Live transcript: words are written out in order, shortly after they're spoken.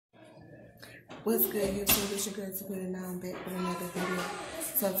What's good, YouTube? It's your girl Schoolin. Now I'm back with another video.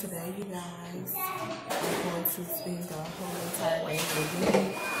 So today, you guys, I'm going to spend the whole entire day with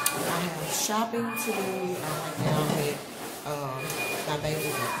me. I have shopping to do. Right now with my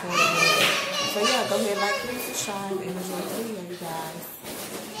baby's appointment. So yeah, go ahead, like, please, subscribe, and enjoy the video, you guys.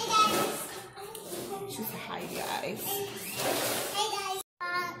 She said hi, you guys.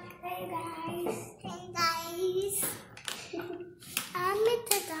 I'm at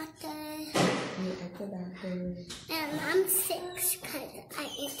the doctor. You're at the doctor. And I'm sick because I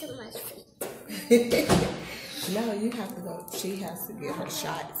ate too much food. No, you have to go. She has to get her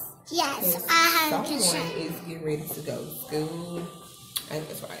shots. Yes, I have to Someone shot. is getting ready to go to school. And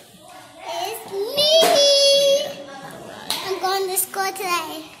that's right. It's me. All right. I'm going to school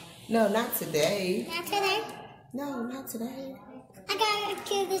today. No, not today. Not today? No, not today. I gotta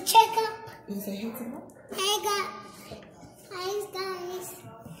get the checkup. You say hey to them? Hey guys.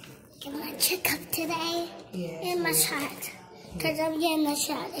 Get my checkup today. Yeah. And my shot. Because I'm getting a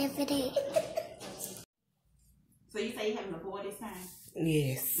shot every day. So you say you having a boy this time?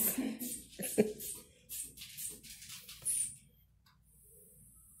 Yes.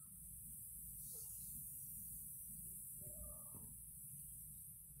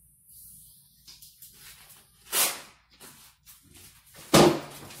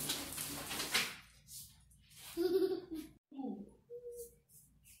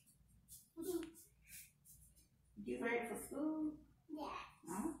 You ready for school? Yeah.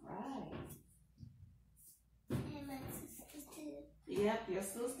 All right. And my sisters too. Yep, your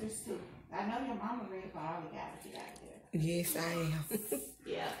sisters too. I know your mama ready for all you gotta get out there. Yes, I am.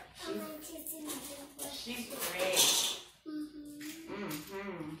 Yeah, I'm going to do she's ready.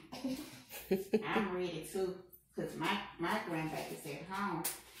 I'm ready too, cause my grandbaby's at home.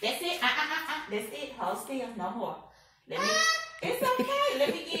 That's it. That's it. Hold still. No more. Let me. It's okay. Let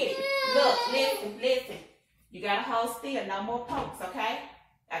me get it. Look, listen. You gotta hold still. No more pokes, okay?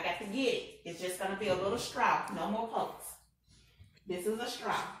 I got to get it. It's just gonna be a little straw. No more pokes. This is a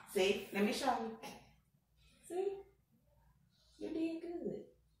straw. See? Let me show you. See? You did good.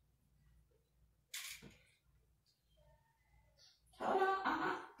 Hold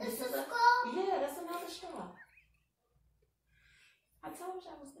on. This is a Yeah, that's another straw. I told you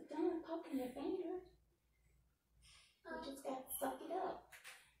I was done poking your finger. You just got to suck it up.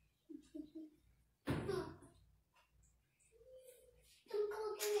 I'm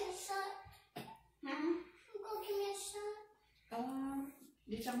going to give me a shot. Hmm? I'm going to give me a shot.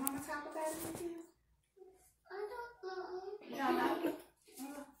 Did your mama talk about it with you? I don't know. You don't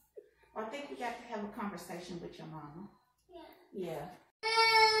know? I think we got to have a conversation with your mama. Yeah.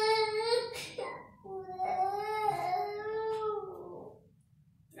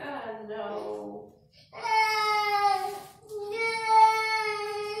 I know.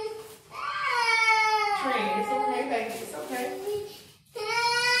 Trina, it's okay, baby. It's okay.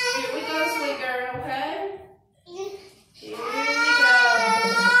 Here we go, sweet girl, okay? Here we go.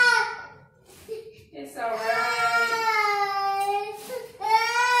 It's all right.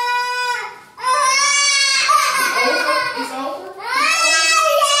 It's over?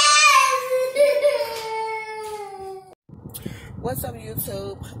 What's up,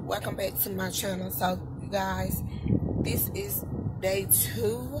 YouTube? Welcome back to my channel. So, you guys, this is day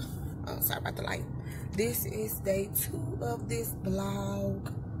 2. Oh, sorry about the light. This is day 2 of this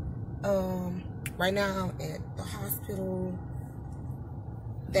vlog. Right now I'm at the hospital.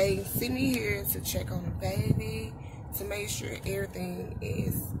 They sent me here to check on the baby, to make sure everything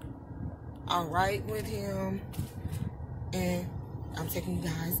is all right with him, and I'm taking you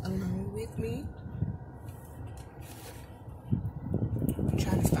guys along with me. I'm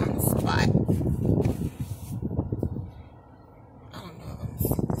trying to find a spot. I don't know.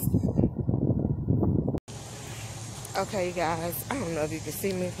 Okay, you guys, I don't know if you can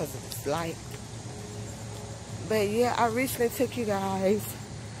see me because of this light. But yeah, I recently took you guys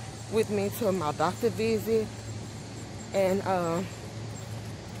with me to my doctor visit. And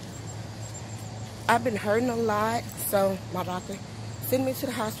I've been hurting a lot. So my doctor sent me to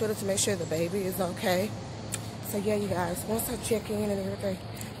the hospital to make sure the baby is okay. So yeah, you guys, once I check in and everything,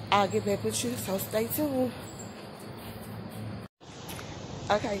 I'll get back with you. So stay tuned.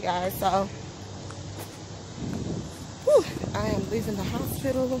 Okay, guys, so I am leaving the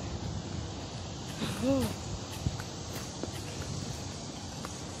hospital.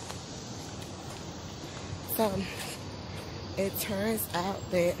 So it turns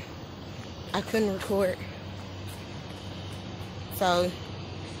out that I couldn't record. So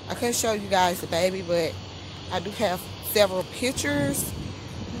I couldn't show you guys the baby, but I do have several pictures.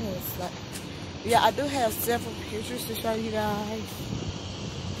 Yeah, I do have several pictures to show you guys.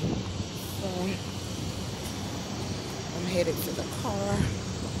 So week. I'm headed to the car.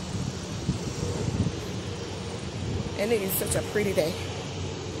 And it is such a pretty day.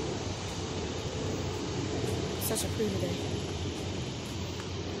 Such a pretty day.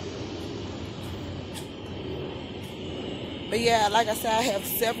 But yeah, like I said, I have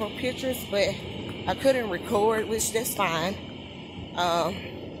several pictures, but I couldn't record, which that's fine.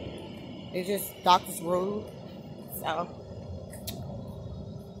 It's just doctor's rule. So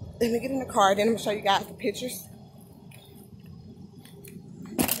let me get in the car, then I'm gonna show you guys the pictures.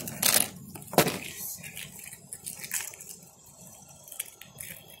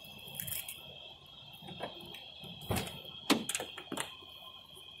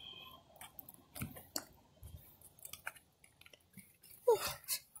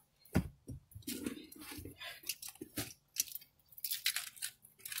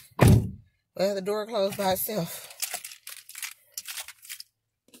 Well, the door closed by itself.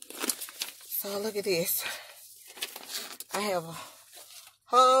 So look at this. I have a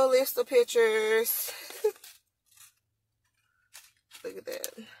whole list of pictures. Look at that.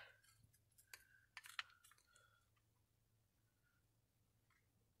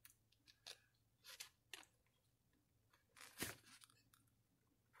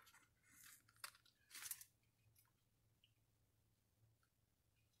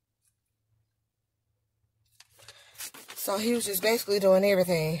 So he was just basically doing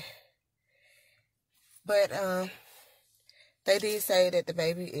everything. But they did say that the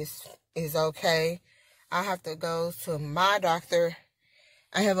baby is okay. I have to go to my doctor.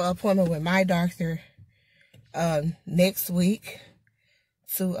 I have an appointment with my doctor next week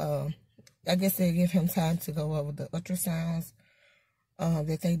to I guess they'll give him time to go over the ultrasounds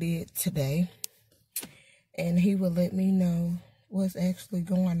that they did today. And he will let me know what's actually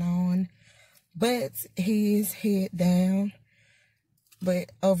going on. But he is head down.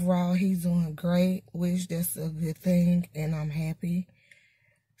 But overall, he's doing great, which that's a good thing, and I'm happy.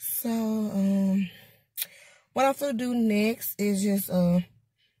 So, what I'm gonna do next is just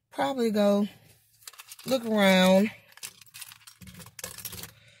probably go look around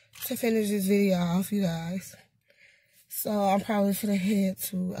to finish this video off, you guys. So I'm probably gonna head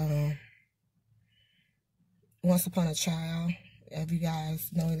to Once Upon a Child. If you guys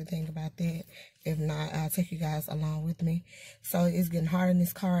know anything about that. If not, I'll take you guys along with me. So it's getting hard in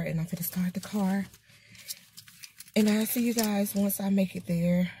this car, and I'm going to start the car. And I'll see you guys once I make it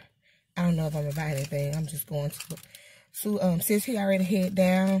there. I don't know if I'm going to buy anything. I'm just going to. So since he already head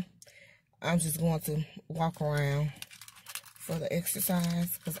down, I'm just going to walk around for the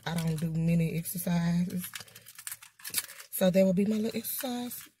exercise, because I don't do many exercises. So that will be my little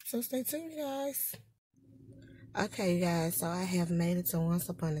exercise. So stay tuned, guys. Okay, guys, so I have made it to Once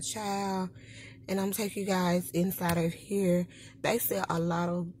Upon a Child, and I'm taking you guys inside of here. They sell a lot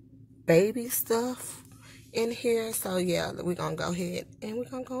of baby stuff in here, so yeah, we're gonna go ahead and we're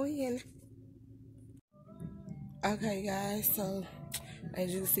gonna go in. Okay, guys, so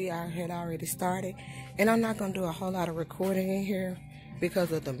as you can see, I had already started, and I'm not gonna do a whole lot of recording in here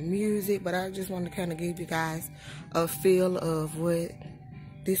because of the music, but I just want to kind of give you guys a feel of what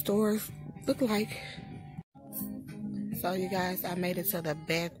these stores look like. So you guys, I made it to the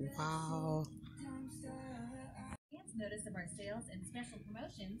back wall. Advance notice of our sales and special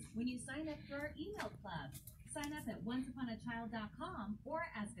promotions when you sign up for our email club. Sign up at onceuponachild.com or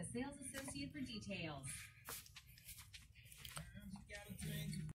ask a sales associate for details.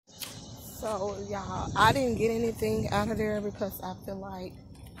 So y'all, I didn't get anything out of there because I feel like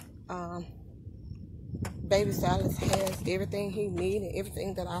Baby Silas has everything he needed.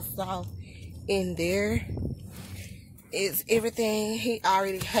 Everything that I saw in there is everything he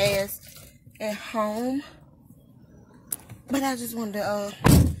already has at home. But I just wanted to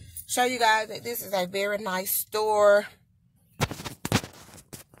show you guys that this is a very nice store.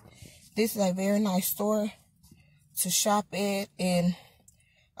 This is a very nice store to shop at, and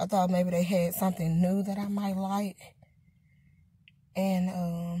I thought maybe they had something new that I might like.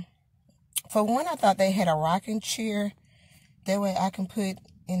 And for one, I thought they had a rocking chair. That way I can put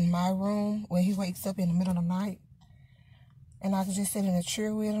in my room when he wakes up in the middle of the night. And I can just sit in a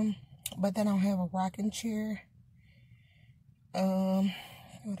chair with him. But they don't have a rocking chair.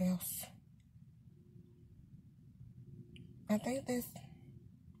 What else? I think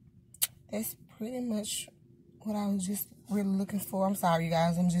that's pretty much what I was just really looking for. I'm sorry, you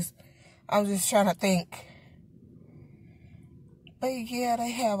guys. I'm just trying to think. But yeah,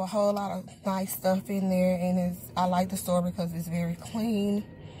 they have a whole lot of nice stuff in there, and I like the store because it's very clean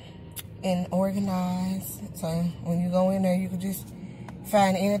and organized. So when you go in there, you can just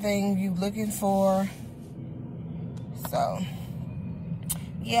find anything you're looking for. So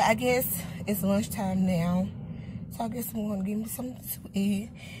yeah, I guess it's lunchtime now. So I guess I'm going to give me something to eat.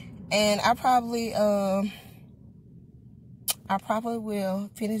 And I probably will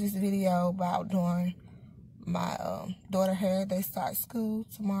finish this video about doing my daughter hair. They start school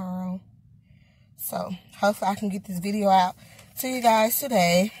tomorrow. So hopefully I can get this video out to you guys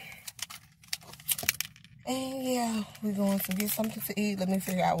today. And yeah, we're going to get something to eat. Let me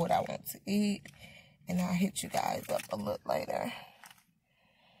figure out what I want to eat. And I'll hit you guys up a little later.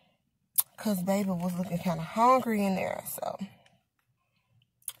 Because baby was looking kind of hungry in there. So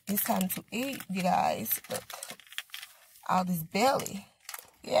it's time to eat, you guys. Look, all this belly.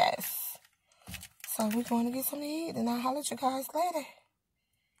 Yes. So we're going to get something to eat. And I'll holler at you guys later.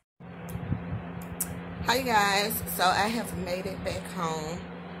 Hi, you guys. So I have made it back home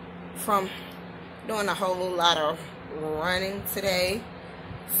from doing a whole lot of running today.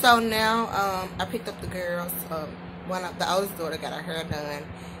 So now I picked up the girls. The oldest daughter got her hair done,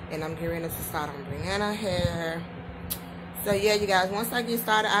 and I'm getting ready to start on Brianna's hair. So yeah, you guys, once I get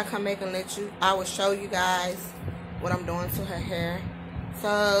started, I'll come back and I will show you guys what I'm doing to her hair.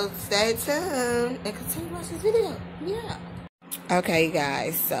 So stay tuned and continue to watch this video. Yeah. Okay,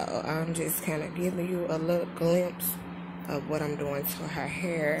 guys, so I'm just kind of giving you a little glimpse of what I'm doing to her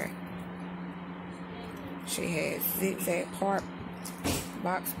hair. She has zigzag part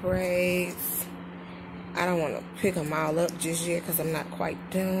box braids. I don't want to pick them all up just yet because I'm not quite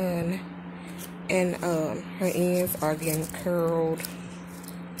done. And her ends are getting curled.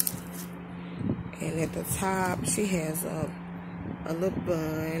 And at the top, she has a little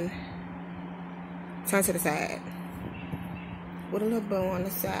bun. Turn to the side. With a little bow on the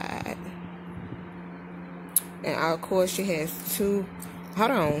side. And of course, she has two.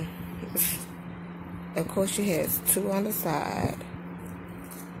 Hold on. Of course, she has two on the side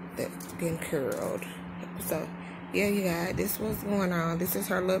that's getting curled. So, yeah, you guys, this is what's going on. This is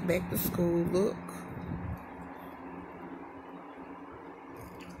her little back to school look.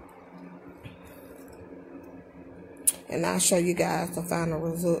 And I'll show you guys the final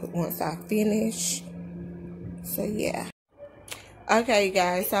result once I finish. So, yeah. Okay, you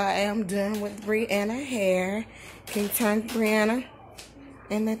guys, so I am done with Brianna's hair. Can you turn Brianna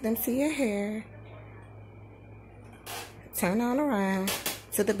and let them see your hair? Turn on around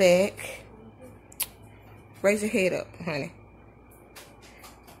to the back. Raise your head up, honey.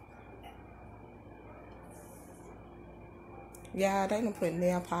 Yeah, they done put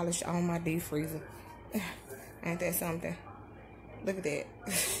nail polish on my deep freezer. Ain't that something? Look at that.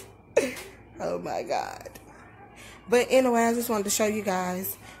 Oh my God. But anyway, I just wanted to show you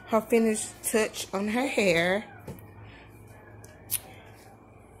guys her finished touch on her hair.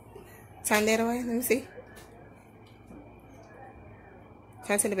 Turn that away. Let me see.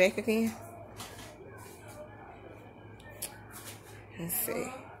 Turn to the back again. Let's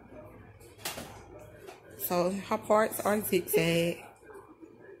see. So her parts are zigzag.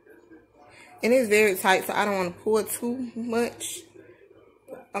 And it's very tight, so I don't want to pull too much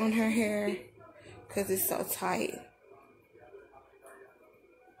on her hair because it's so tight.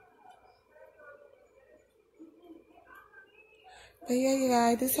 But yeah, you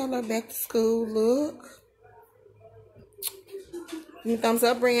guys, this is her little back to school look. Give me a thumbs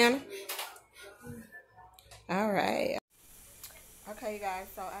up, Brianna. Alright. Okay, you guys,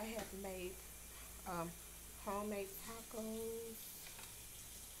 so I have made homemade tacos.